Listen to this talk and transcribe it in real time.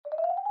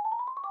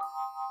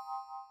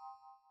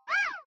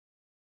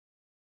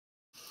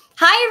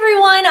Hi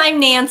everyone, I'm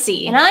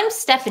Nancy. And I'm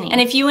Stephanie. And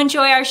if you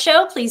enjoy our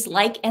show, please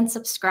like and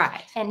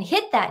subscribe. And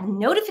hit that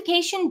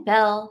notification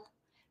bell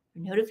for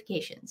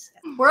notifications.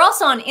 We're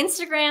also on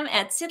Instagram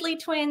at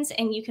TWiN,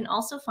 and you can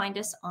also find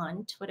us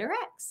on Twitter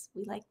X.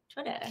 We like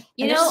Twitter.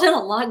 There's been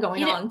a lot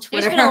going on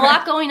Twitter. There's been a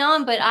lot going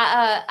on, but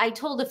I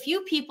told a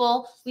few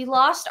people we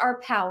lost our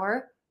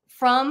power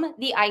from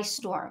the ice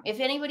storm. If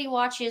anybody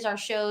watches our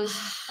shows,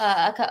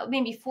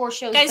 maybe 4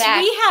 shows back,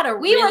 guys, we had a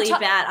really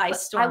bad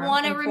ice storm. I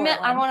want to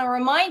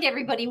remind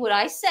everybody what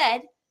I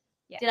said.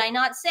 Yeah. Did I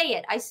not say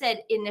it? I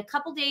said in a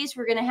couple days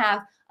we're going to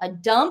have a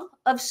dump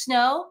of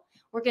snow.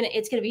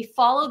 It's going to be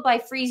followed by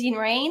freezing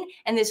rain,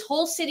 and this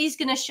whole city's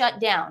going to shut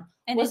down.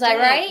 And was I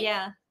right?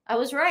 Yeah. I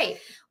was right.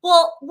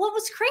 Well, what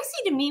was crazy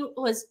to me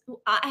was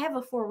I have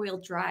a 4-wheel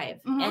drive,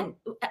 and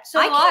so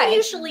I can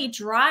usually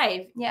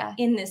drive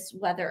in this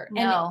weather.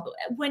 No.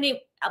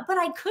 But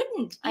I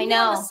couldn't. I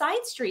know. On the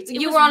side streets.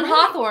 You were on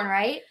Hawthorne,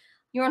 right?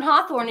 You were on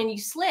Hawthorne and you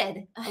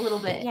slid a little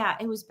bit. Yeah,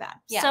 it was bad.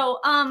 Yeah. So,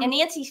 and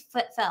Nancy's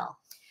foot fell.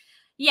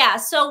 Yeah,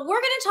 so we're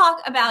going to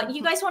talk about,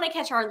 you guys want to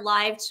catch our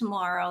live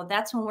tomorrow.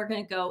 That's when we're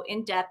going to go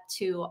in depth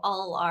to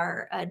all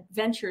our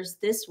adventures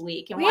this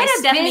week. And why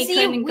Stephanie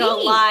couldn't go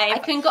live. I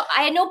couldn't go.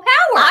 I had no power.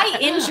 I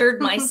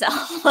injured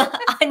myself.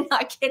 I'm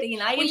not kidding.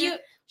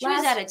 She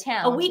was out of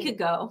town. A week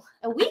ago.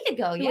 A week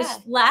ago, It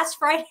was last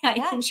Friday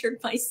I injured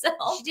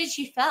myself. She did.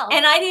 She fell.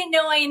 And I didn't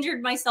know I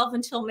injured myself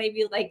until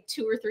maybe like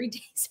 2 or 3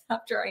 days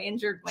after I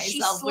injured myself.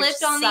 She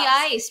slipped on the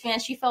ice, man.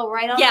 She fell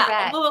right on her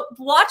back. We'll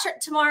watch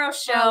tomorrow's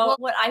show.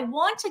 What I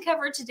want to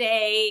cover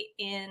today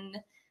in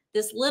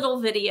this little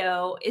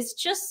video is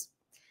just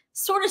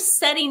sort of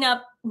setting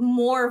up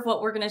more of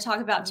what we're going to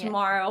talk about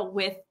tomorrow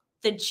with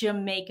the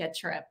Jamaica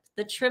trip.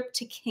 The trip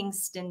to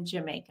Kingston,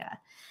 Jamaica.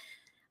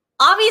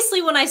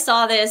 Obviously, when I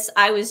saw this,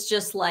 I was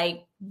just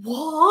like,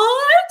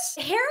 what?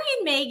 Harry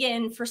and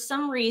Meghan, for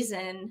some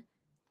reason,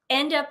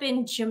 end up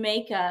in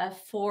Jamaica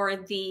for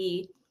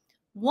the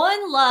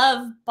One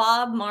Love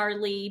Bob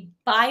Marley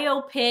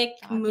biopic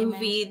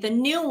movie, the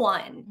new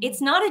one.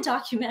 It's not a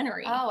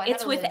documentary.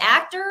 It's with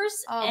actors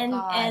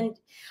and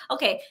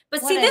okay.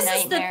 But see,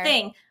 this is the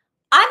thing.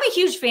 I'm a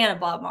huge fan of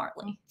Bob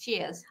Marley. She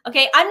is.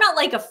 Okay. I'm not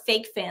like a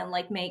fake fan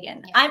like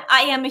Meghan. Yeah.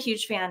 I am a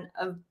huge fan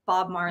of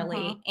Bob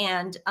Marley.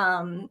 And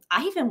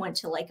I even went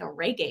to like a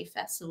reggae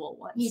festival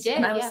once. You did?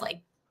 And I was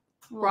like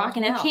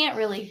rocking out. You can't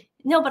really.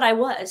 No, but I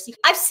was.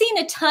 I've seen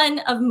a ton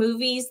of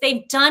movies.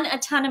 They've done a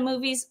ton of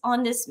movies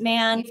on this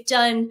man. They've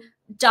done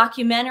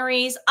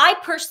documentaries. I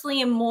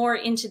personally am more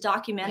into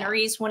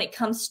documentaries when it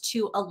comes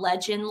to a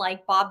legend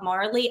like Bob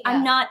Marley.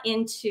 I'm not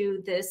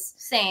into this.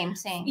 Same.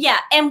 Yeah.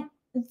 And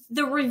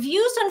the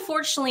reviews,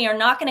 unfortunately, are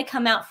not going to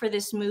come out for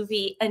this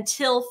movie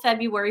until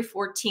February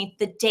 14th,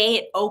 the day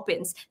it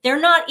opens. They're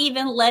not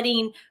even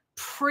letting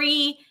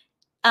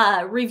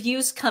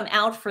reviews come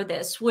out for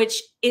this,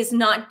 which is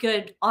not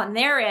good on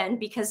their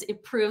end because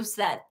it proves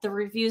that the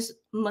reviews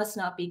must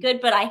not be good.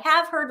 But I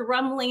have heard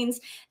rumblings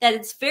that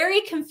it's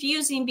very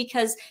confusing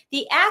because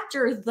the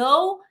actor,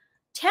 though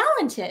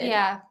talented,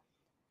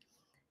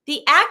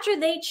 the actor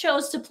they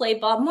chose to play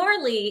Bob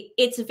Marley,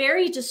 it's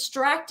very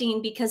distracting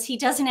because he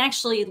doesn't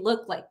actually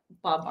look like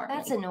Bob Marley.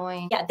 That's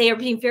annoying. Yeah, they are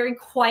being very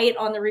quiet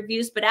on the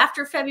reviews. But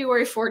after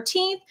February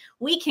 14th,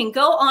 we can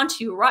go on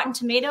to Rotten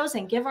Tomatoes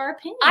and give our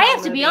opinion. I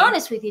have to be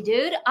honest with you,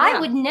 dude. I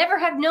would never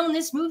have known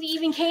this movie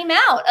even came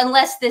out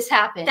unless this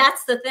happened.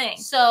 That's the thing.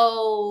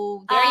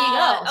 So there you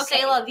go. Okay.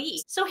 C'est la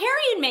vie. So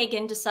Harry and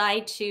Meghan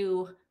decide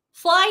to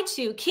fly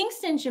to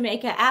Kingston,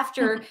 Jamaica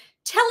after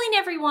telling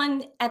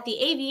everyone at the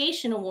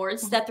Aviation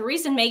Awards that the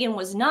reason Meghan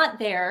was not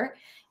there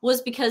was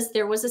because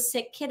there was a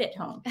sick kid at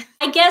home.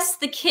 I guess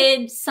the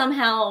kid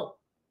somehow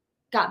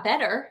got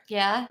better.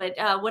 Yeah. But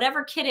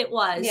whatever kid it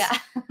was,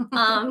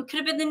 could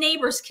have been the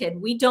neighbor's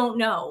kid. We don't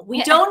know. We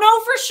Yeah. don't know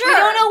for sure. We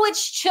don't know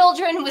which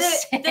children was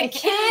sick. The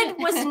kid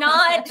was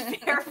not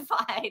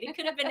verified. It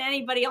could have been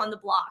anybody on the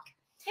block.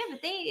 Yeah,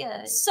 but they...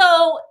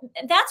 So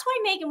that's why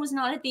Meghan was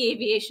not at the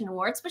Aviation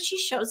Awards, but she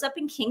shows up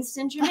in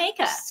Kingston, Jamaica.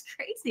 That's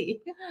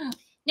crazy.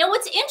 Now,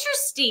 what's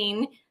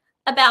interesting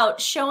about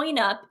showing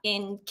up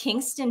in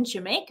Kingston,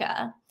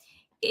 Jamaica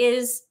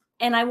is,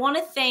 and I want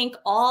to thank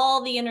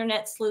all the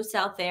internet sleuths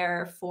out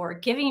there for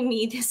giving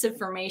me this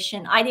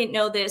information. I didn't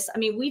know this. I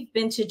mean, we've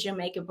been to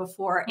Jamaica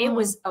before. It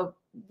was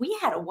we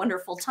had a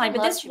wonderful time,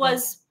 but this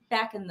was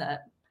back in the,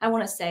 I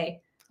want to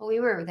say, well, we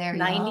were there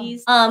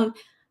 90s.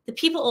 The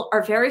people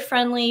are very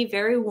friendly,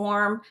 very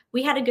warm.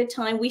 We had a good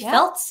time. We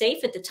felt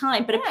safe at the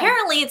time, but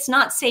apparently it's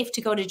not safe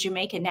to go to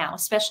Jamaica now,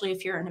 especially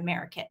if you're an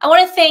American. I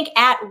want to thank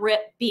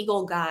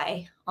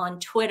 @RipBeagleGuy on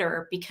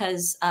Twitter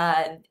because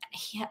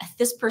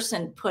this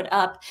person put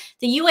up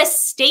the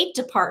U.S. State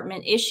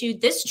Department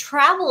issued this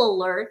travel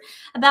alert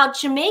about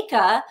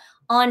Jamaica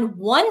on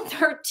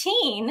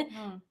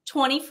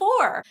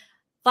 1/13/24.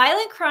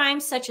 Violent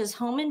crimes such as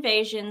home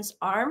invasions,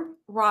 armed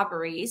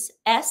robberies,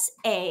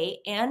 SA,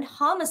 and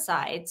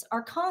homicides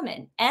are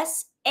common.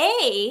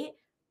 SA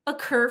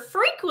occur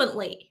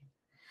frequently,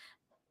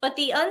 but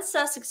the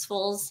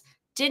unsuccessfuls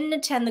didn't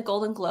attend the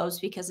Golden Globes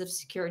because of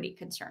security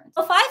concerns.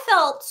 If I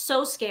felt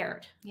so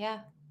scared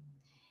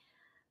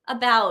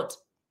about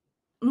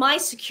my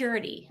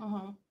security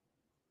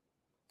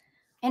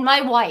and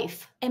my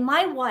wife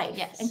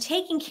and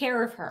taking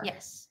care of her,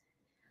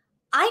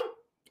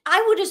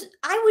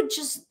 I would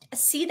just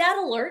see that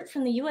alert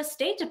from the U.S.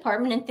 State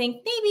Department and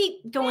think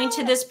maybe going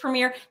to this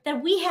premiere that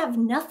we have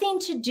nothing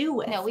to do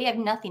with. No, we have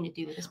nothing to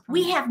do with this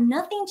premiere. We have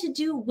nothing to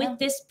do with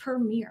this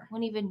premiere.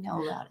 Wouldn't even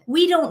know about it.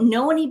 We don't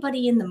know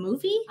anybody in the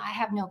movie. I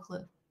have no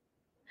clue.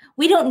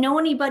 We don't know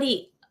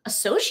anybody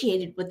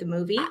associated with the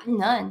movie.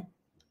 None.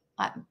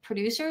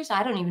 Producers?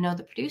 I don't even know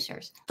the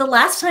producers. The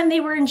last time they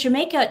were in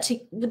Jamaica,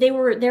 they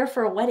were there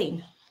for a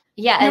wedding.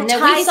 Yeah, and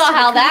then we saw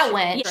how that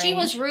went. She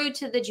was rude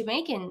to the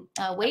Jamaican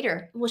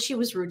waiter. Well, she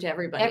was rude to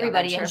everybody.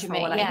 Everybody in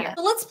Jamaica. Yeah.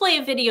 So let's play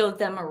a video of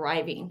them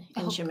arriving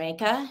in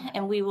Jamaica,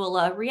 and we will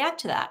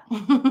react to that.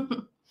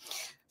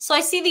 So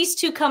I see these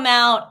two come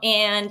out,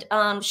 and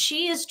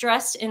she is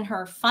dressed in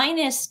her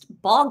finest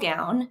ball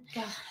gown.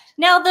 God.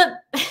 Now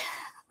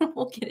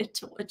we'll get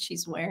into what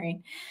she's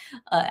wearing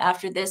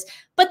after this,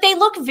 but they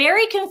look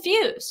very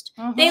confused.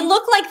 They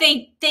look like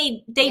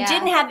they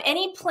didn't have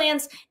any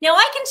plans. Now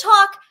I can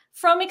talk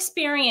from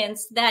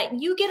experience that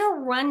you get a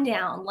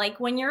rundown, like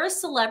when you're a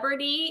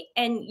celebrity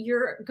and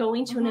you're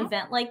going to an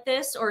event like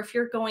this, or if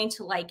you're going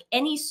to like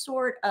any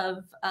sort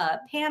of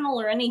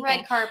panel or anything,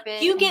 red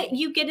carpet, you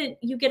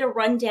get a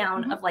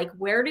rundown of like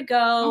where to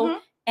go.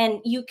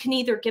 And you can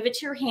either give it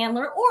to your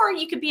handler, or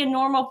you could be a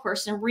normal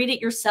person, read it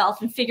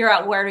yourself, and figure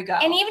out where to go.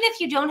 And even if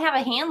you don't have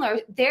a handler,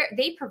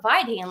 they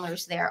provide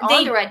handlers there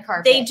on the red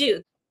carpet. They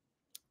do.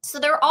 So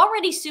they're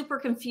already super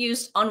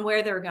confused on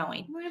where they're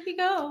going. Where did we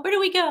go? Where do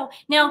we go?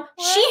 Now,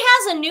 she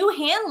has a new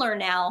handler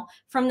now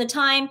from the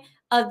time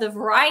of the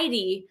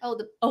Variety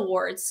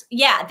Awards.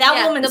 Yeah,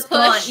 that woman's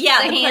gone.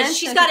 Yeah, the push.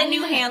 She's got a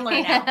new handler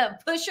now.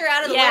 Push her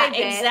out of the way.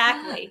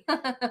 Exactly.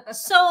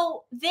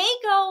 So they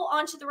go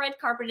onto the red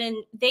carpet and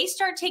they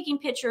start taking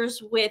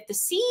pictures with the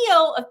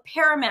CEO of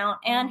Paramount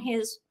and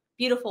his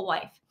beautiful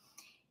wife.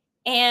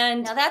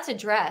 And now that's a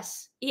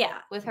dress. Yeah.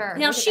 With her.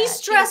 Now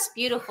she's dressed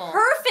beautiful.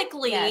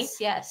 Perfectly.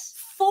 Yes.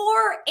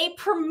 For a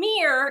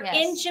premiere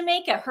in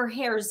Jamaica. Her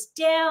hair's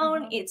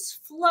down. It's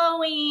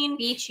flowing.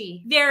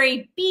 Beachy.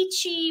 Very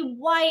beachy,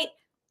 white.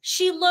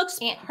 She looks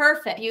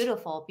perfect.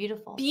 Beautiful.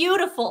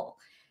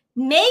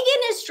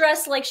 Meghan is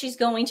dressed like she's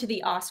going to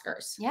the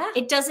Oscars. Yeah.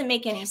 It doesn't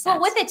make any sense.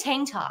 But with a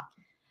tank top.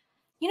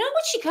 You know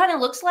what she kind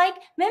of looks like?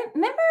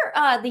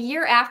 Remember the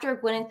year after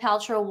Gwyneth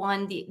Paltrow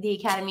won the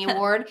Academy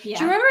Award? Do you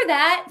remember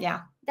that?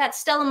 Yeah. That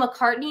Stella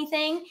McCartney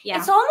thing? Yeah.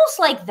 It's almost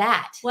like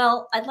that.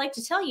 Well, I'd like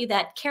to tell you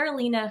that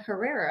Carolina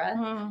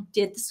Herrera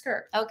did the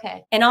skirt.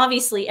 Okay. And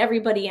obviously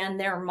everybody and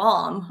their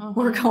mom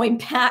were going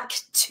back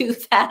to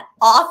that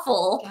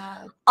awful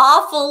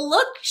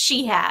look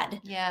she had.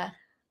 Yeah.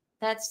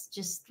 That's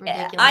just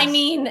ridiculous. I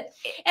mean, and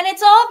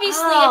it's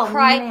obviously a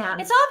cry. Man.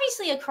 It's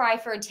obviously a cry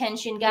for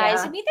attention, guys.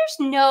 Yeah. I mean,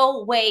 there's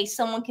no way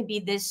someone can be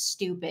this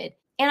stupid.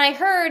 And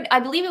I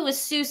believe it was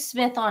Sue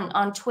Smith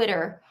on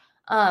Twitter.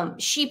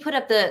 She put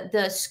up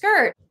the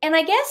skirt, and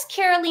I guess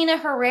Carolina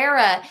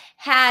Herrera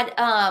had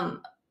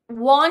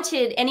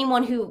wanted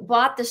anyone who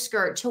bought the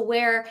skirt to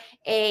wear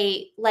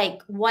a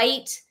like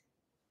white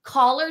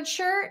collared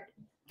shirt,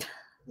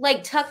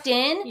 like tucked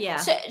in. Yeah.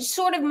 So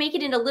sort of make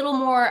it in a little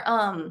more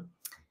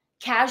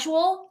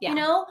casual, you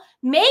know.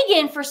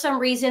 Meghan, for some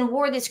reason,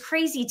 wore this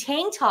crazy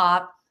tank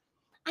top.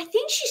 I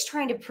think she's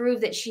trying to prove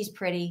that she's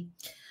pretty.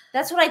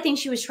 That's what I think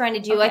she was trying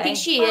to do. Okay. I think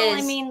she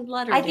is. I mean,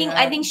 let her I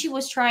think she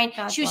was trying.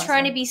 She was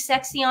trying to be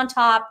sexy on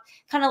top,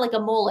 kind of like a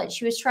mullet.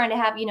 She was trying to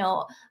have, you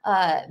know,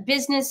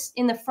 business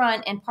in the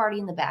front and party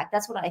in the back.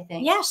 That's what I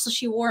think. Yeah. So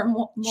she wore a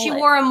mullet. She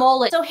wore a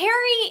mullet. So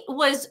Harry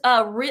was.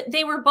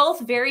 They were both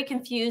very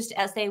confused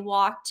as they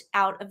walked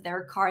out of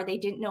their car. They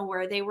didn't know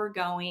where they were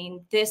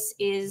going. This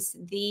is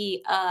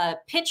the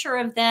picture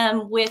of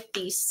them with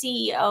the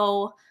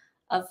CEO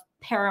of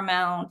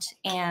Paramount,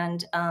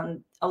 and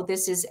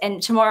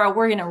and tomorrow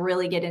we're going to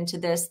really get into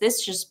this.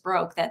 This just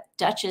broke that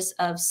Duchess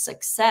of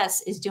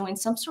Success is doing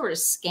some sort of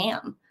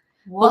scam.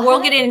 What? But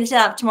we'll get into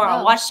that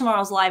tomorrow. Oh. Watch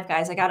tomorrow's live,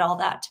 guys. I got all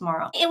that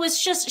tomorrow. It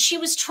was just, she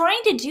was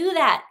trying to do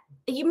that.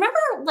 You remember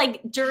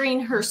like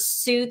during her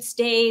Suits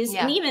days,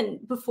 and even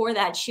before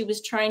that, she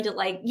was trying to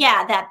like,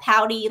 that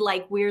pouty,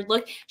 like weird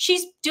look.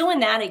 She's doing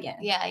that again.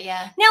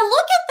 Yeah. Now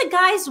look at the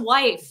guy's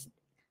wife.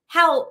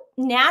 How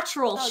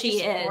natural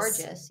she is.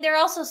 Gorgeous. They're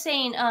also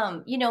saying,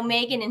 you know,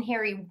 Meghan and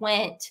Harry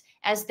went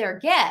as their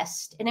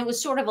guest, and it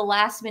was sort of a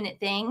last minute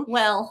thing.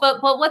 Well,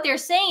 but what they're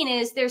saying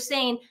is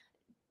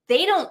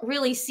they don't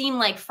really seem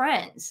like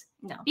friends.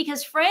 No,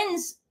 because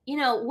friends, you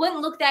know,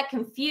 wouldn't look that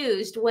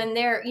confused when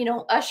they're, you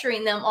know,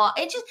 ushering them off.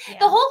 It just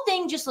the whole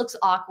thing just looks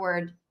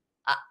awkward.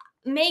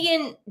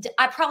 Meghan, do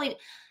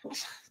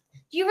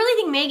you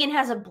really think Meghan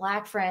has a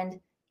black friend?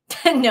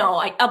 No,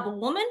 a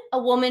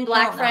woman,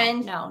 black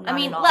friend. No, I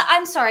mean,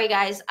 I'm sorry,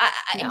 guys. I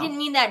didn't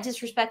mean that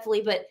disrespectfully,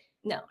 but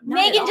No,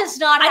 Meghan does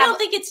not have. I don't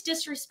think it's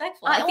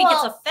disrespectful. I think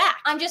it's a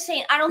fact. I'm just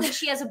saying, I don't think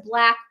she has a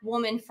black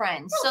woman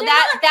friend. No, so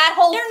that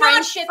whole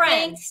friendship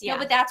thing, yeah. No,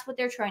 but that's what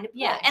they're trying to push.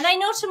 Yeah, and I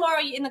know tomorrow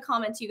in the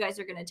comments you guys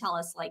are going to tell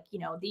us, like, you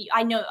know,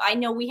 I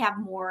know we have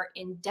more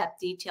in-depth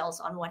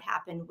details on what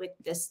happened with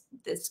this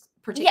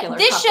particular. Yeah,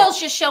 this show's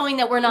just showing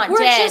that we're not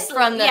dead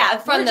from the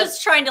we're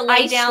just trying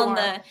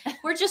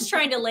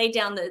to lay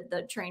down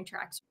the train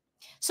tracks.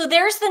 So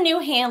there's the new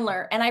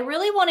handler. And I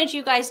really wanted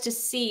you guys to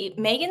see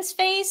Meghan's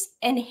face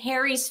and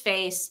Harry's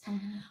face.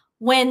 Mm-hmm.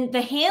 When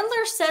the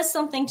handler says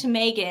something to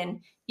Meghan,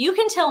 you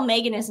can tell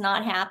Meghan is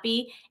not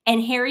happy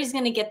and Harry's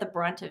going to get the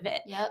brunt of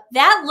it. Yep.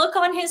 That look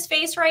on his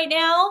face right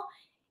now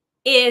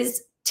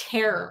is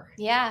terror.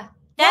 Yeah.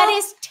 That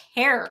is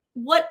terror.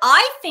 What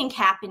I think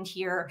happened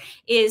here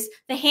is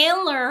the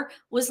handler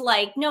was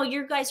like, no,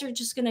 you guys are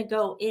just going to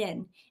go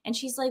in. And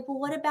she's like, well,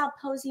 what about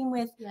posing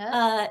with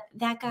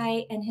that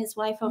guy and his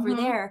wife over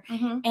there?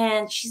 Mm-hmm.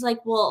 And she's like,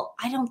 well,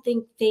 I don't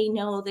think they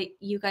know that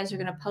you guys are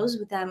going to pose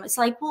with them. It's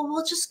like, well,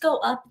 we'll just go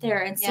up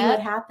there and see what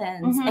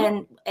happens.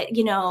 Mm-hmm. And,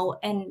 you know,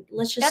 and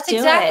let's just do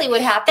exactly it.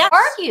 What happened.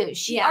 Argues.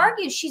 She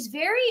argues. She's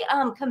very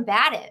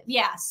combative.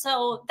 Yeah.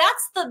 So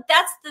that's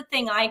the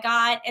thing I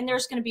got. And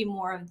there's going to be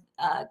more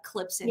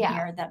clips in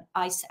here that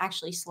I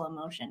actually slow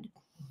motioned.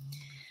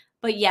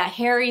 But yeah,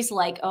 Harry's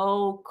like,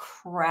 oh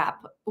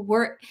crap.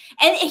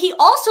 And he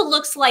also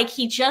looks like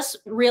he just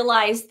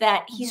realized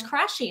that he's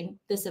crashing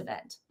this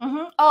event.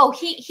 Mm-hmm. Oh,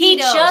 he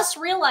just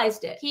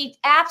realized it. He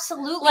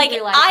absolutely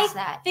realizes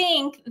that. I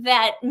think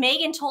that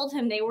Meghan told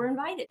him they were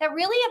invited. That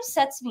really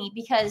upsets me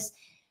because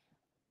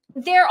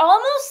they're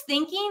almost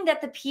thinking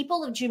that the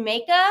people of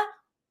Jamaica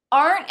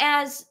aren't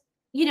as,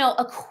 you know,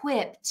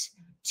 equipped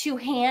to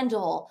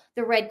handle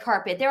the red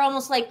carpet. They're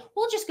almost like,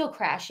 we'll just go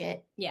crash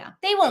it. Yeah.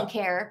 They won't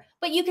care.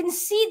 But you can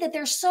see that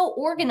they're so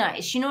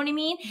organized. You know what I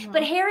mean? Mm-hmm.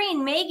 But Harry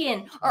and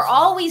Meghan are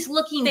always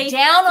looking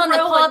down on the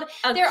club.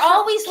 They're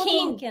always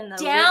looking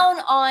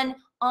down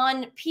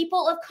on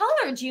people of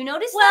color. Do you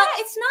notice that?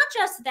 Well, it's not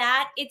just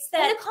that. It's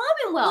that the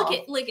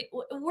Commonwealth. Look at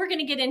we're going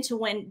to get into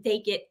when they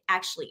get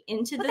actually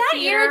into the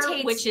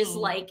theater, which is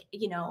like,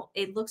 you know,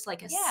 it looks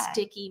like a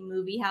sticky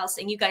movie house.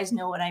 And you guys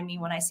know what I mean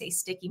when I say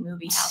sticky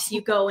movie house.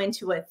 You go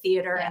into a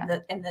theater and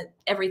the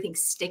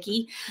everything's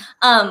sticky.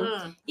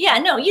 Yeah,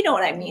 no, you know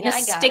what I mean. A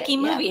sticky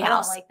movie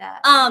house. I don't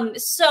like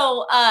that.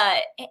 So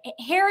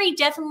Harry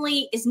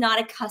definitely is not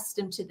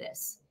accustomed to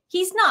this.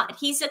 He's not.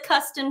 He's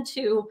accustomed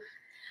to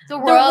the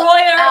Royal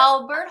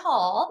Albert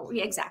Hall.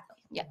 Yeah, exactly.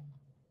 Yeah.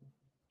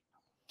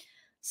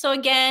 So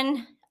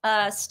again,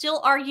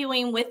 still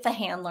arguing with the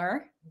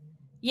handler.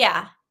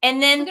 Yeah.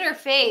 And then look at her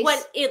face.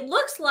 What it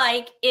looks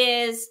like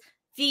is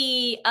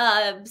the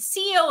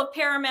CEO of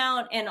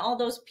Paramount and all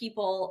those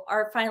people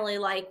are finally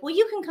like, well,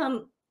 you can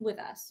come with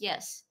us.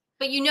 Yes.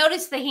 But you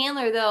notice the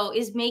handler, though,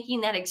 is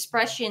making that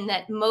expression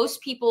that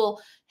most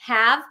people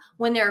have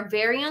when they're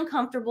very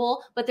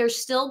uncomfortable, but they're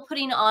still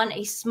putting on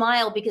a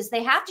smile because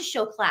they have to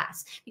show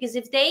class. Because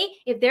if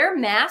their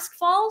mask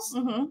falls,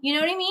 you know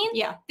what I mean?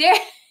 Yeah.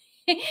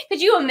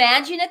 Could you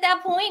imagine at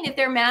that point if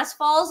their mask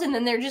falls and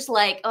then they're just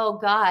like, oh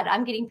God,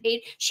 I'm getting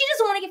paid. She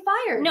doesn't want to get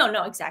fired.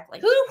 No,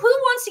 exactly. Who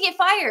wants to get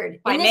fired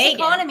in this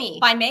economy?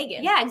 By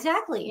Meghan. Yeah,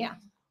 exactly. Yeah.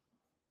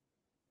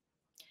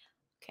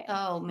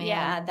 Oh man.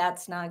 Yeah,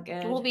 that's not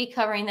good. We'll be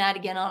covering that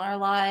again on our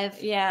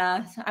live.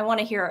 Yeah. I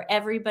want to hear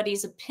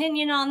everybody's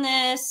opinion on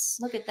this.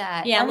 Look at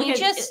that. Yeah,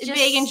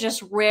 Meghan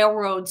just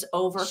railroads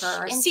over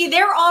her. See,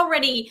 they're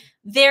already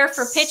there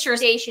for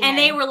pictures and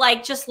they were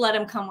like, just let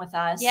him come with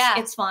us. Yeah.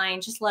 It's fine.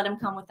 Just let him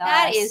come with us.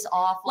 That is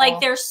awful. Like,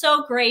 they're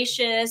so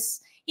gracious.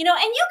 You know,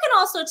 and you can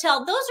also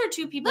tell those are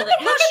two people look at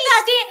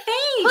that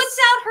face. Puts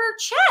out her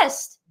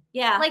chest.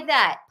 Yeah. Like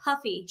that.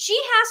 Puffy. She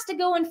has to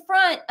go in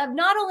front of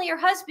not only her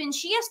husband,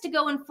 she has to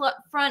go in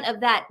front of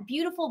that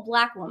beautiful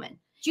black woman.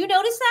 Do you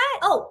notice that?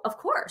 Oh, of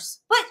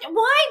course. But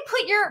why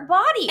put your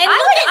body? And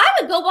I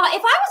would go behind.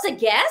 If I was a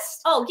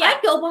guest, I'd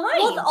go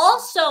behind. Well,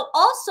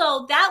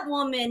 also that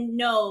woman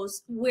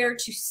knows where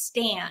to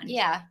stand.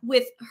 Yeah.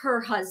 With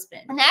her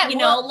husband. And that, you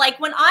know,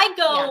 like when I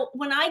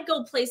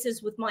go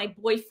places with my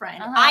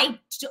boyfriend,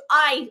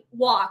 I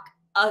walk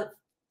a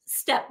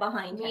step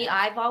behind him.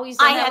 I've always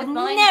done that with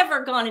mine. I have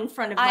never gone in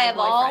front of my boyfriend.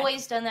 I have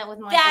always done that with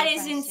my That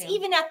is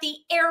even at the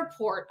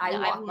airport, I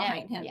walk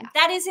behind him. Yeah.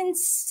 That is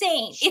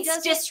insane.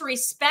 It's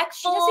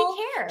disrespectful. She doesn't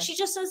care. She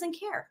just doesn't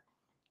care.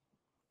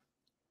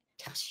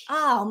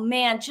 Oh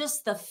man,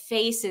 just the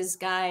faces,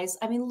 guys.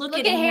 I mean, look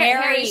at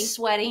Harry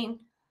sweating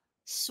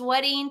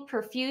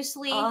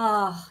profusely.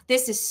 Oh,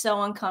 this is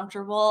so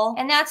uncomfortable.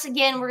 And that's,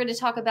 again, we're going to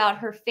talk about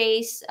her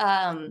face.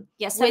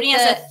 Yes, somebody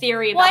has a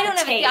theory about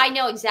I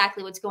know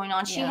exactly what's going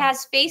on. She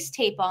has face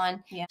tape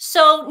on. Yeah.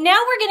 So now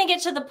we're going to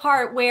get to the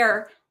part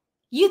where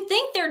you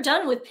think they're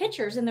done with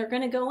pictures and they're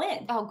going to go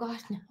in. Oh, God,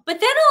 no.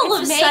 But then all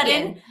of a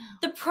sudden,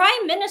 the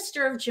Prime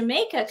Minister of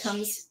Jamaica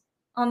comes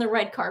on the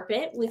red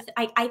carpet with,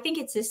 I think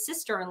it's his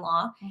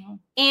sister-in-law. Mm-hmm.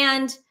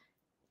 And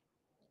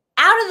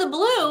out of the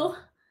blue,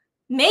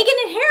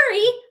 Meghan and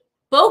Harry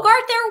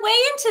bogart their way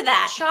into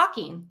that.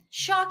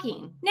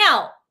 Shocking.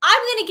 Now,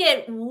 I'm going to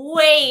get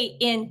way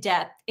in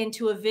depth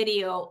into a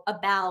video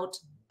about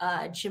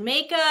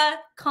Jamaica,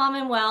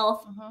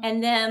 Commonwealth,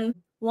 and them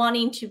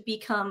wanting to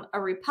become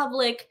a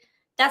republic.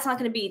 That's not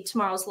going to be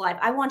tomorrow's live.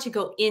 I want to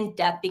go in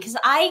depth because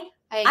I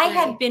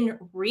have been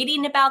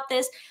reading about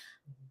this.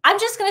 I'm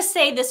just going to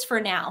say this for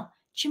now.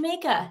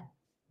 Jamaica,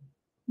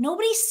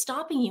 nobody's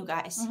stopping you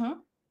guys.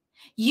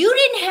 You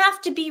didn't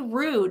have to be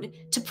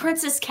rude to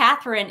Princess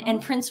Catherine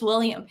and Prince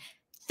William.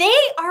 They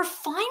are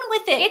fine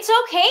with it. It's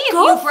okay if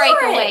you break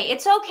away.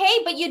 It's okay,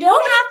 but you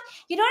don't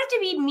have to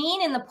be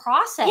mean in the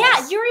process.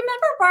 Yeah, you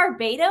remember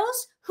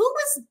Barbados? Who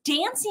was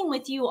dancing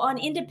with you on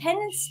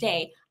Independence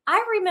Day?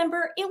 I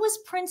remember it was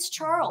Prince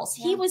Charles.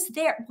 He was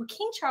there. Well,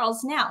 King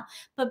Charles now,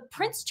 but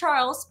Prince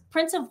Charles,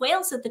 Prince of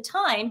Wales at the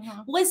time,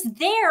 was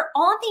there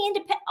on the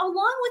Independence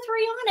along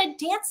with Rihanna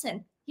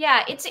dancing.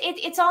 Yeah,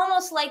 it's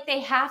almost like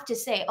they have to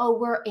say, "Oh,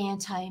 we're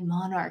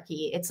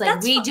anti-monarchy." It's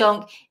like we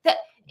don't.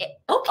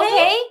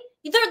 Okay.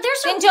 Then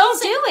don't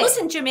do it.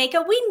 Listen,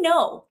 Jamaica, we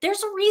know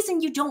there's a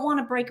reason you don't want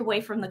to break away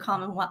from the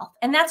Commonwealth.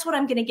 And that's what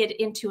I'm going to get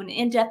into an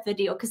in-depth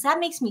video because that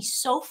makes me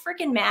so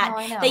freaking mad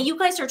that you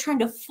guys are trying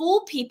to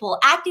fool people,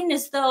 acting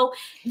as though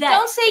that...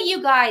 Don't say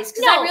you guys,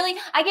 because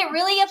I get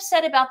really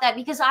upset about that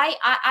because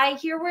I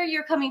hear where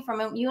you're coming from.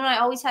 And you and I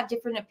always have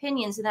different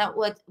opinions and that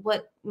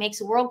what makes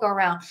the world go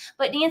around.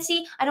 But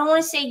Nancy, I don't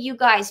want to say you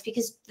guys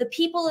because the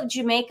people of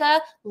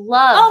Jamaica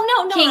love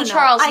King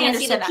Charles.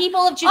 Nancy, the people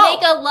of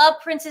Jamaica love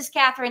Princess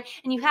Catherine.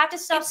 And you have to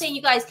stop saying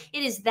you guys.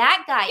 It is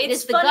that guy. It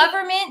is the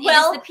government. It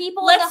is the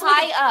people at the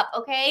high up.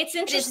 Okay, it's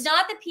interesting. It's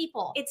not the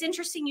people. It's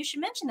interesting you should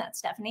mention that,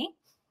 Stephanie.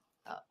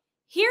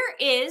 Here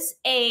is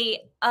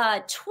a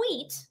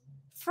tweet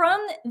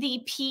from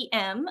the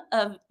PM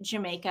of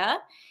Jamaica,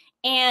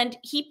 and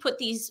he put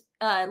these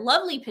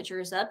lovely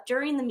pictures up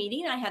during the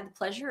meeting. I had the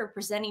pleasure of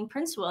presenting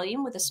Prince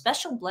William with a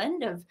special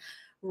blend of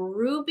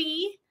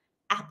ruby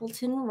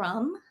Appleton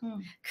rum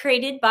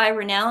created by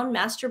renowned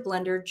master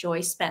blender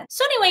Joy Spence.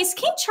 So anyways,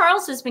 King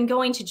Charles has been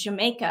going to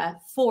Jamaica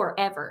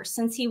forever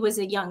since he was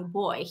a young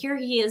boy. Here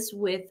he is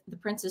with the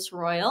Princess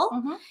Royal.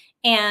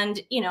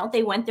 And, you know,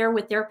 they went there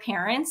with their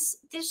parents.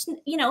 There's,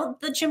 you know,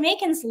 the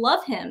Jamaicans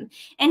love him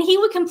and he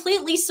would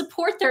completely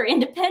support their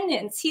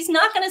independence. He's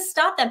not going to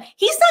stop them.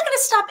 He's not going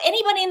to stop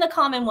anybody in the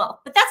Commonwealth,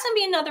 but that's going to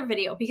be another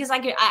video because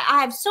I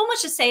have so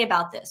much to say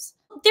about this.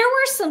 There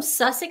were some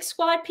Sussex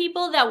Squad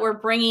people that were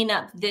bringing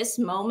up this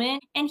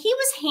moment, and he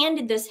was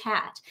handed this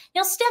hat.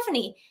 Now,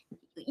 Stephanie,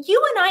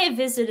 you and I have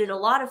visited a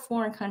lot of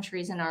foreign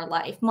countries in our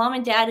life. Mom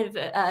and Dad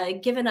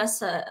have given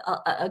us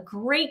a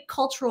great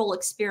cultural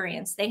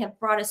experience. They have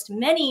brought us to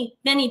many,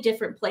 many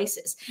different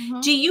places.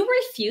 Do you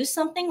refuse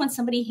something when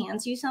somebody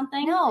hands you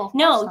something?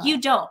 No, you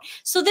don't.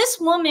 So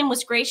this woman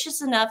was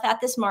gracious enough at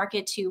this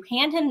market to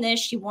hand him this.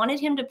 She wanted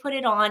him to put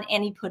it on,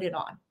 and he put it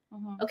on.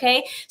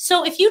 Okay,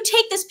 so if you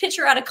take this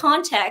picture out of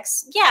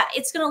context, yeah,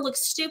 it's going to look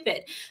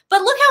stupid.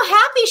 But look how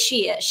happy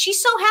she is. She's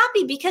so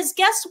happy because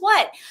guess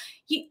what?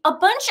 A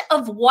bunch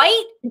of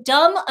white,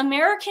 dumb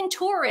American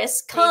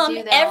tourists come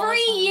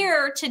every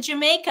year to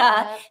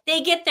Jamaica.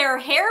 They get their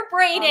hair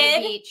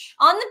braided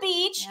on the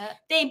beach.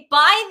 They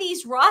buy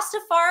these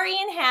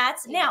Rastafarian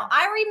hats. Now,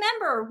 I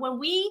remember when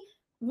we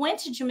went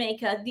to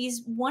Jamaica,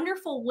 these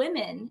wonderful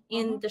women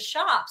in the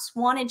shops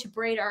wanted to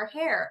braid our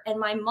hair. And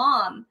my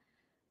mom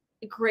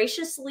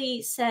graciously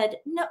said,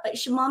 no,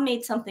 Mom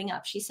made something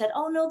up. She said,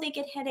 oh no, they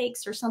get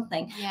headaches or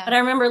something. But I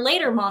remember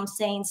later Mom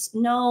saying,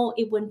 no,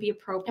 it wouldn't be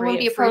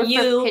appropriate for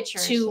you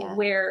to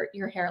wear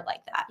your hair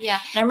like that.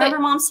 And I remember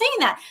Mom saying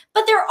that,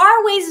 but there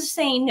are ways of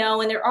saying no.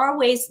 And there are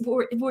ways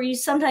where you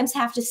sometimes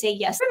have to say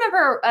yes. I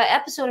remember an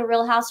episode of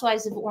Real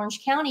Housewives of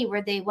Orange County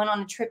where they went on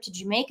a trip to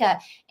Jamaica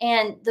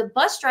and the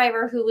bus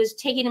driver who was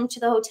taking them to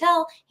the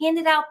hotel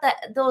handed out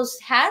those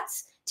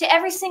hats to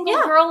every single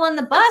girl on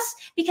the bus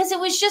because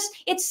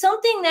it's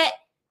something that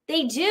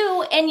they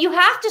do and you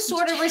have to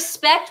sort of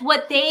respect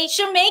what they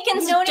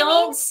Jamaicans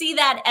don't see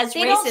that as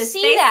racist. They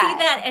see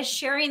that as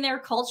sharing their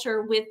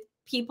culture with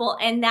people,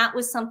 and that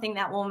was something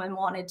that woman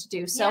wanted to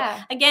do. So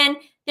again,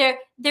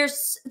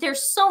 there's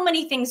so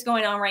many things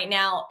going on right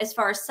now as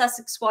far as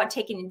Sussex Squad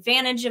taking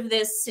advantage of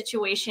this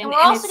situation. And we're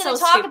also going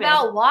to talk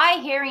about why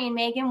Harry and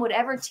Meghan would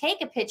ever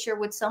take a picture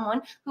with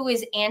someone who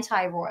is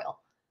anti-royal.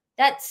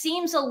 That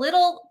seems a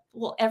little...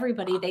 Well,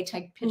 everybody they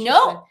take pictures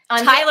with.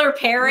 Tyler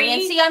Perry.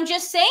 Nancy, I'm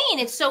just saying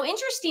it's so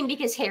interesting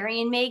because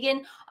Harry and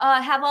Meghan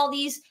have all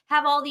these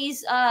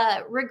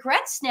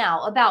regrets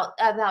now about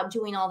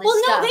doing all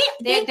this stuff.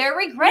 They're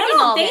regretting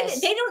all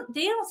this. They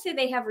don't say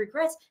they have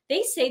regrets.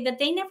 They say that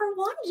they never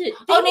wanted it.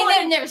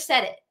 They've never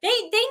said it.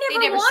 They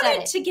never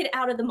wanted to get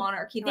out of the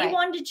monarchy. They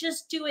wanted to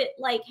just do it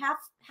like half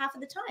of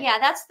the time. Yeah,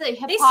 that's the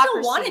hypocrisy. They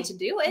still wanted to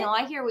do it. No,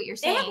 I hear what you're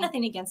saying. They have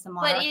nothing against the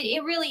monarchy. But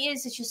it really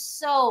is. It's just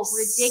so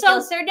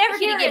ridiculous. They're never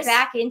going to get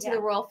back into the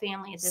royal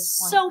family at this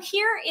point. So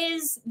here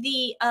is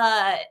the,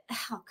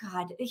 oh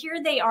God,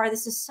 here they are.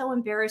 This is so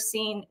embarrassing.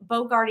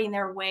 Bogarting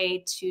their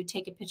way to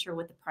take a picture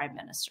with the prime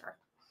minister.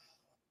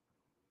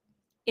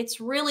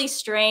 It's really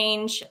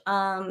strange.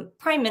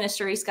 Prime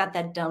Minister, he's got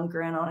that dumb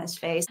grin on his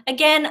face.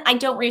 Again, I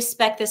don't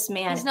respect this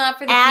man. He's not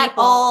for the at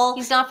people. all.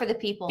 He's not for the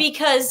people.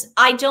 Because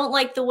I don't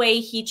like the way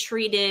he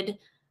treated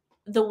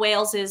the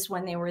Waleses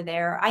when they were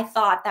there. I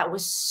thought that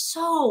was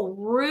so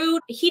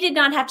rude. He did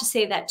not have to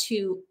say that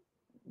to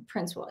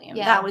Prince William.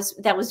 Yeah.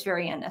 That was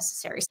very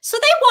unnecessary. So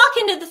they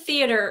walk into the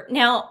theater.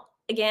 Now,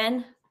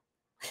 again,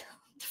 the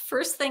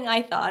first thing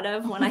I thought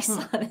of when I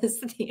saw this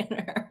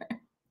theater,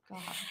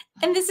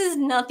 and this is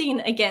nothing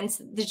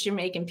against the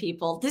Jamaican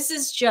people. This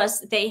is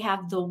just, they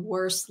have the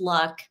worst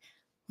luck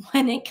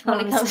when it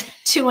comes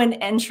to an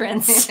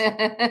entrance.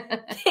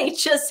 They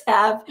just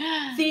have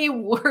the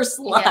worst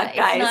luck,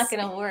 guys. It's not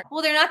going to work.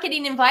 Well, they're not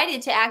getting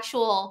invited to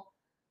actual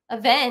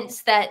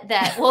events that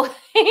will look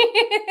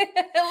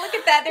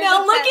at that. There's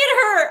now look at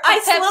her. I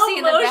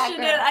slow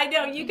motion it. I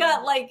know you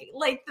got like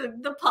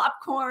the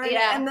popcorn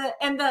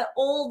and the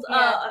old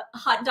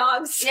hot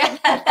dogs that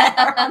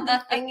are on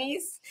the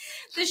thingies.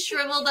 The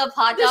shriveled up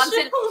hot dogs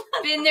that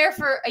have been there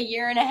for a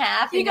year and a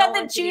half. You got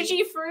the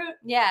juji fruit.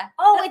 Yeah.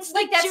 Oh, it's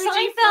like that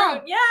Seinfeld.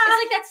 Fruit. Yeah.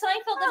 It's like that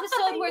Seinfeld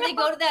episode where they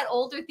go to that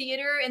older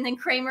theater and then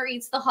Kramer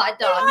eats the hot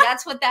dog. Yeah.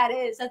 That's what that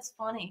is. That's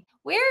funny.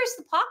 Where's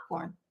the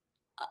popcorn?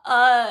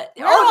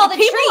 All the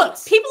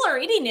treats? People are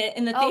eating it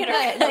in the theater.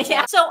 Okay.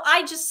 Yeah. So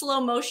I just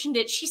slow motioned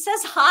it. She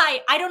says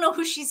hi. I don't know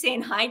who she's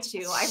saying hi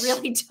to. I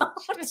really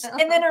don't.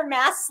 And then her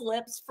mask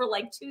slips for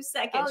like 2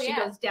 seconds. She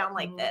goes down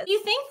like this.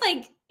 You think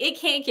like it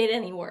can't get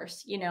any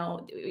worse. You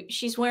know,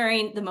 she's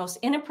wearing the most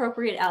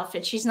inappropriate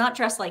outfit. She's not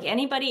dressed like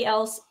anybody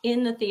else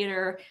in the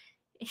theater.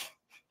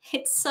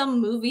 It's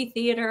some movie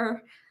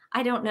theater.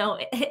 I don't know.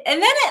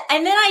 And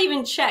then I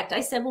even checked.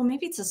 I said, well,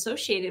 maybe it's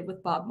associated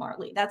with Bob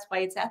Marley. That's why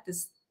it's at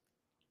this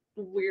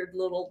weird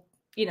little,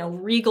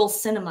 Regal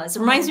Cinemas. It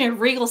reminds me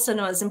of Regal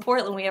Cinemas. In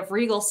Portland, we have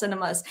Regal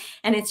Cinemas,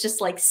 and it's just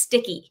like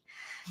sticky.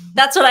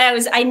 That's what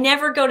I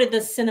never go to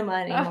the cinema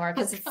anymore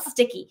because it's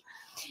sticky.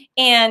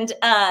 And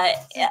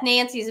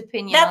Nancy's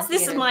opinion.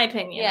 This is my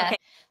opinion. Yeah. Okay.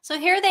 So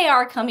here they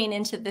are coming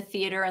into the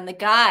theater, and the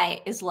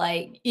guy is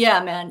like,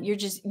 yeah, man, you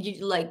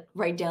like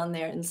right down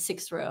there in the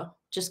 6th row.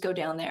 Just go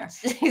down there.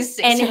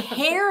 And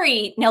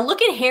Harry, now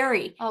look at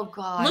Harry. Oh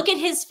God. Look at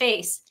his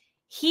face.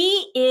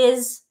 He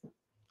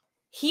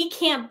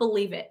can't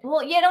believe it.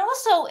 Well, yet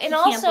also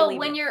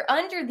when you're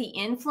under the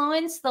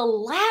influence, the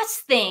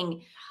last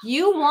thing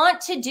you want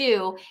to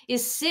do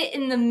is sit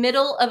in the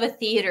middle of a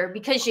theater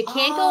because you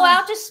can't go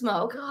out to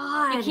smoke.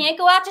 God. You can't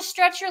go out to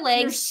stretch your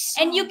legs,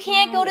 and you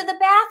can't go to the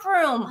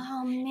bathroom.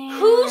 Oh man.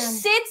 Who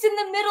sits in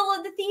the middle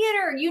of the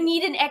theater? You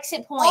need an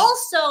exit point.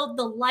 Also,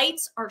 the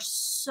lights are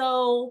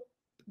so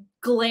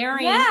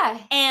glaring. Yeah.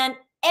 And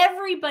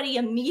everybody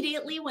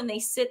immediately when they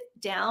sit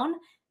down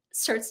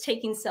starts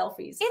taking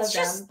selfies. It's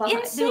just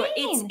insane.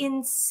 It's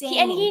insane.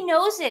 And he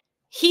knows it.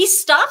 He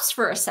stops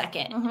for a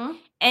second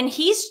and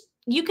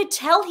you could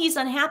tell he's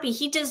unhappy.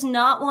 He does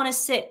not want to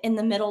sit in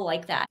the middle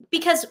like that,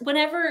 because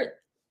whenever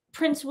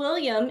Prince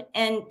William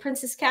and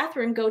Princess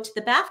Catherine go to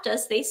the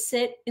BAFTAs, they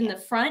sit in the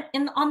front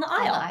on the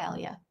aisle. On the aisle,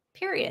 yeah.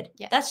 Period.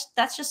 Yeah.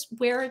 That's just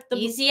where the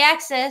easy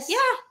access. Yeah.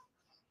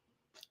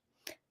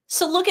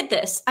 So look at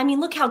this. I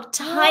mean, look how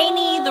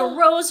tiny the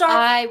rows are.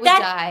 I would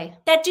die.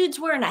 That dude's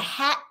wearing a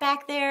hat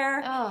back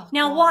there. Oh,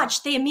 now God.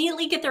 Watch, they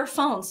immediately get their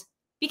phones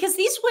because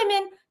these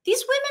women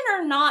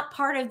are not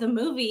part of the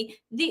movie.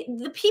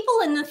 The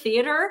people in the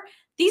theater,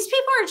 these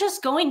people are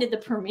just going to the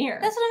premiere.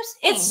 That's what I'm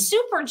saying. It's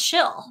super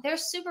chill. They're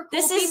super cool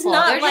this people. Is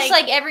not They're just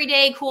like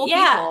everyday cool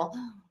people.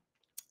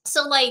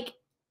 So like,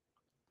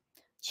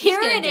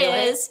 here it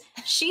is.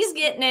 She's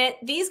getting it.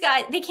 These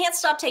guys, they can't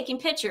stop taking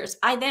pictures.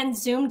 I then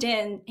zoomed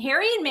in.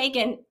 Harry and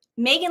Meghan.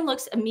 Meghan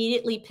looks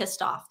immediately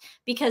pissed off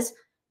because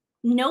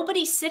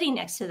nobody's sitting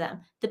next to them.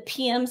 The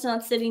PM's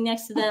not sitting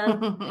next to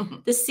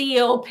them. The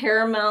CEO of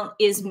Paramount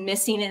is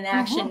missing in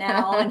action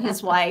now, and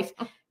his wife.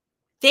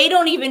 They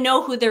don't even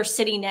know who they're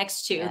sitting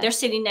next to. They're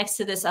sitting next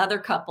to this other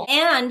couple.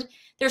 And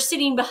they're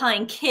sitting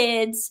behind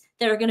kids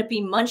that are going to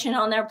be munching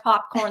on their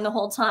popcorn the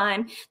whole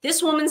time.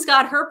 This woman's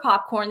got her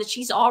popcorn that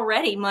she's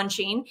already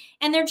munching.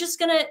 And they're just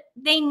going to,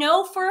 they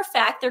know for a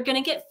fact they're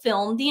going to get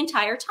filmed the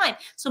entire time.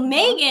 So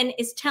Meghan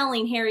is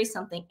telling Harry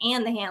something,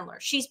 and the handler.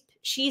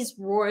 She's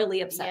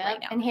royally upset right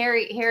now. And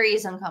Harry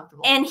is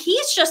uncomfortable. And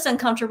he's just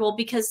uncomfortable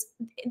because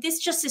this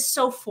just is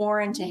so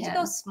foreign to him. To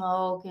go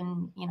smoke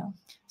and,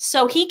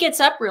 So he gets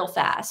up real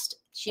fast.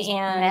 She's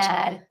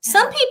mad.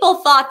 Some people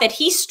thought that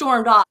he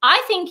stormed off.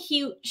 I think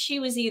she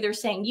was either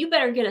saying, you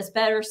better get us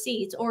better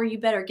seats, or you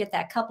better get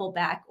that couple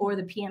back, or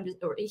the PM,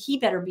 or he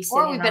better be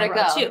sitting or we better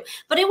go too.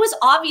 But it was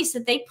obvious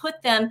that they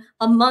put them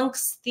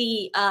amongst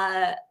the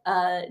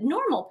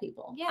normal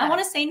people. Yeah. I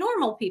want to say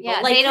normal people. Yeah,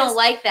 like, they don't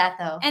like that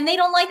though. And they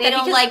don't like that. They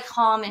don't like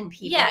common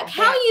people. Yeah,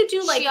 how you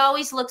do like. She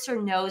always looks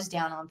her nose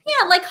down on people.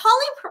 Yeah, like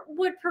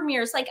Hollywood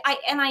premieres. Like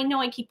I know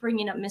I keep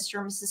bringing up Mr.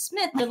 and Mrs.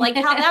 Smith, but like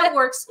how that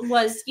works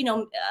was,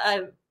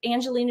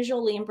 Angelina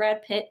Jolie and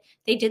Brad Pitt,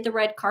 they did the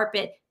red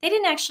carpet. They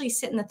didn't actually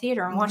sit in the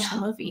theater and watch the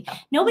movie. No.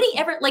 Nobody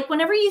ever, like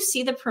whenever you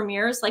see the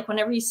premieres, like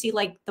whenever you see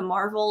like the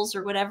Marvels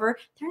or whatever,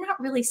 they're not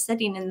really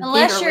sitting in the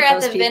unless theater you're with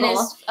at those the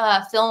people.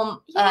 Venice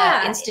Film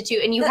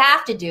Institute, and you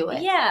have to do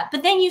it. Yeah,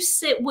 but then you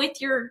sit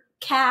with your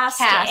cast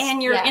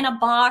and you're in a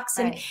box,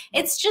 and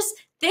it's just,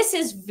 this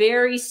is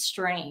very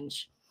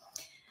strange.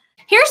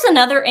 Here's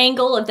another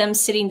angle of them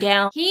sitting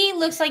down. He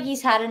looks like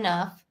he's had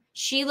enough.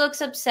 She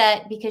looks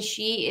upset because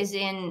she is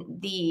in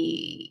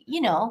the,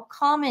 you know,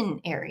 common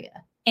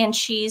area. And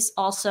she's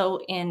also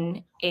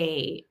in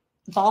a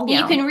ball gown.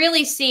 You can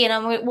really see,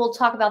 and we'll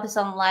talk about this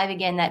on live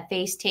again, that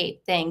face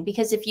tape thing,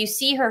 because if you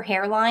see her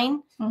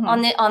hairline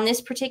on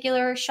this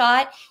particular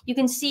shot, you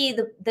can see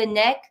the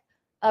neck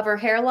of her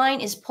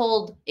hairline is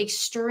pulled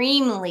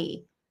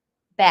extremely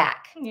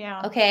back.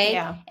 Yeah. Okay.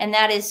 Yeah. And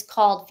that is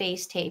called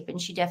face tape, and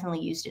she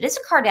definitely used it. It's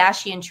a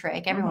Kardashian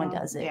trick. Everyone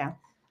does it. Yeah.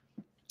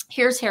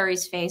 Here's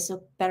Harry's face.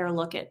 A better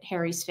look at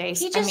Harry's face.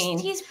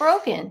 He's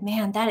broken.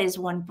 Man, that is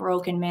one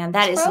broken man.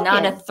 That is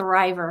not a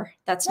thriver.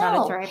 That's not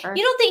a thriver.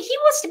 You don't think he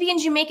wants to be in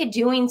Jamaica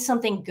doing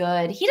something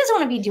good? He doesn't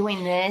want to be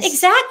doing this.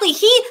 Exactly.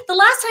 The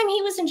last time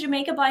he was in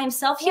Jamaica by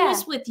himself, he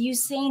was with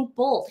Usain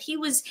Bolt. He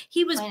was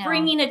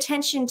bringing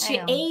attention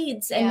to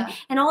AIDS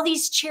and all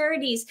these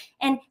charities.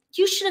 And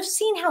you should have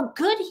seen how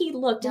good he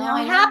looked and how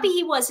happy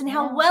he was and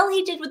how well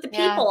he did with the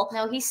people.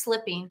 No, he's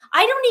slipping.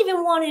 I don't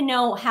even want to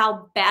know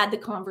how bad the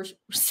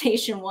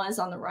conversation was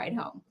on the ride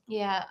home.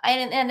 Yeah.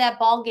 And that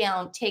ball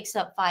gown takes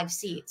up 5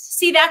 seats.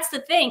 See, that's the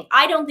thing.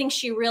 I don't think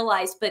she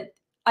realized, but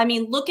I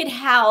mean, look at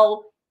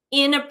how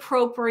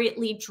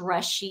inappropriately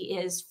dressed she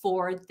is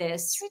for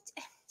this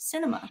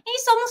cinema.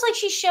 It's almost like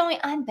she's showing,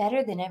 I'm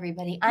better than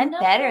everybody. I'm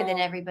better than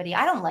everybody.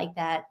 I don't like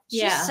that.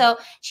 She's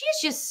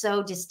just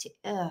so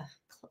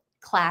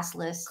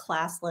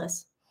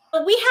classless.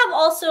 But we have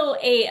also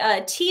a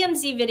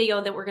TMZ video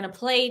that we're going to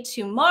play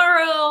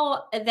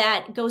tomorrow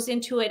that goes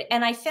into it.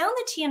 And I found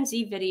the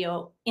TMZ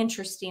video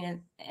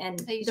interesting.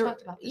 And you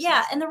talked about this.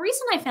 Yeah. And the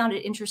reason I found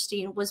it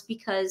interesting was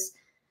because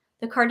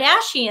the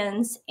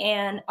Kardashians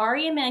and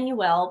Ari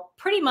Emanuel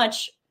pretty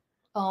much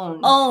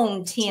own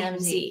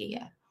TMZ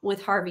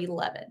with Harvey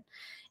Levin.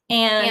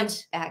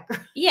 And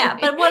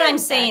but what I'm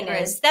saying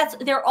is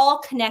they're all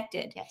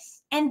connected.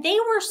 Yes. And they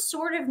were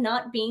sort of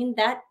not being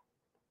that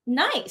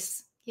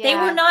nice. They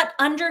were not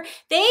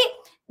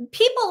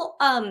people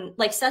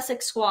like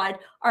Sussex Squad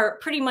are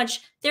pretty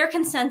much, their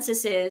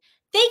consensus is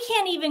they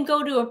can't even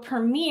go to a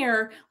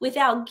premiere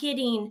without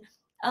getting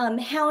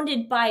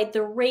hounded by the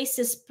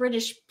racist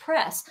British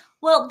press.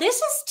 Well, this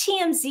is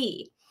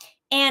TMZ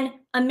and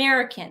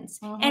Americans.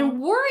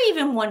 And we're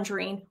even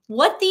wondering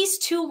what these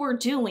two were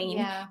doing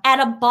at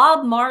a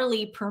Bob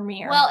Marley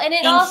premiere in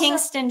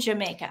Kingston,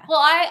 Jamaica.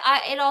 Well,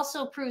 it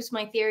also proves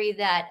my theory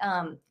that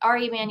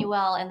Ari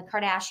Emanuel and the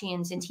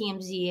Kardashians and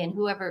TMZ and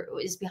whoever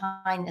is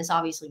behind this,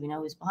 obviously we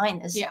know who's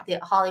behind this, the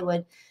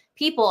Hollywood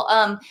people,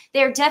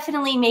 they're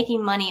definitely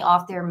making money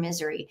off their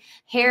misery.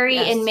 Harry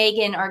and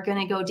Meghan are going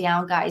to go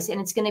down, guys,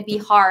 and it's going to be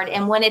hard.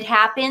 And when it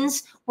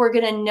happens, we're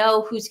going to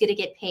know who's going to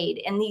get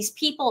paid. And these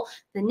people,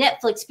 the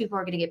Netflix people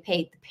are going to get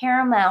paid. The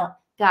Paramount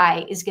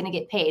guy is going to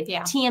get paid.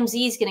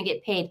 TMZ is going to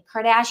get paid.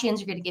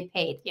 Kardashians are going to get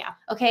paid.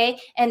 Okay.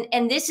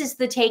 And this is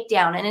the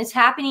takedown, and it's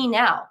happening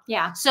now.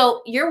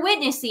 So you're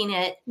witnessing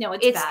it. No,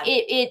 it's bad.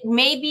 It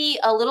may be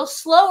a little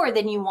slower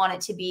than you want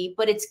it to be,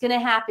 but it's going to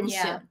happen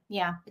soon.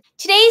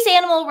 Today's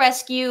animal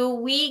rescue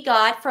we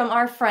got from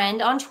our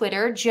friend on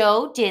Twitter,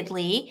 Joe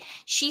Diddley.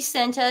 She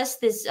sent us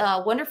this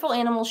wonderful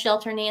animal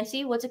shelter.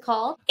 Nancy, what's it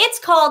called? It's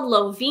called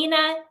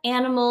Lovina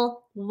Animal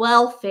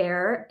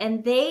Welfare,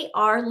 and they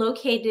are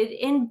located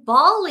in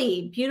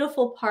Bali,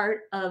 beautiful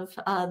part of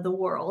the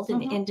world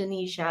in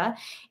Indonesia.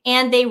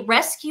 And they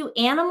rescue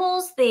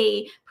animals,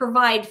 they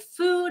provide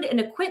food and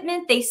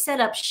equipment, they set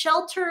up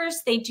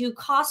shelters, they do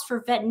costs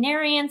for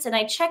veterinarians. And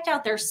I checked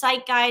out their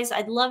site, guys.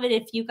 I'd love it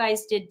if you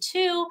guys did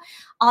too.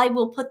 I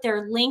will put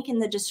their link in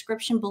the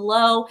description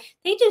below.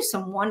 They do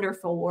some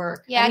wonderful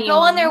work. Yeah, go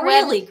on their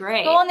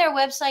great. Go on their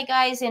website,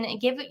 guys, and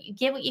give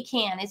what you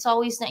can. It's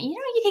always not,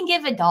 you can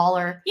give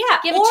 $1. Yeah,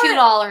 give it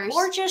 $2,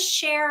 or just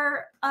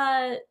share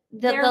the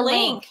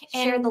link.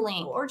 Share the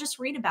link, or just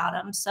read about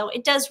them. So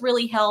it does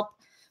really help.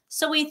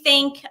 So we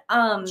thank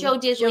Joe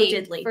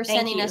Diddley for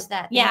sending us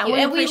that. Yeah,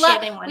 we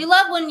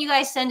love when you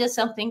guys send us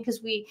something,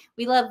 because we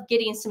love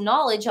getting some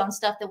knowledge on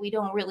stuff that we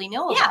don't really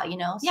know about.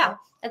 So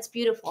that's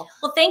beautiful.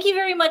 Well, thank you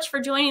very much for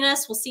joining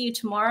us. We'll see you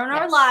tomorrow on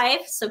our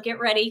live. So get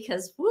ready,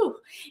 because woo,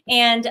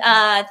 and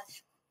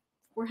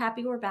we're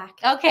happy we're back.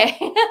 Okay.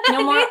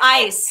 No more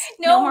ice.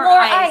 No more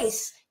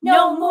ice.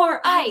 No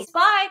more ice.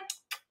 Bye.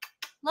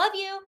 Love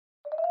you.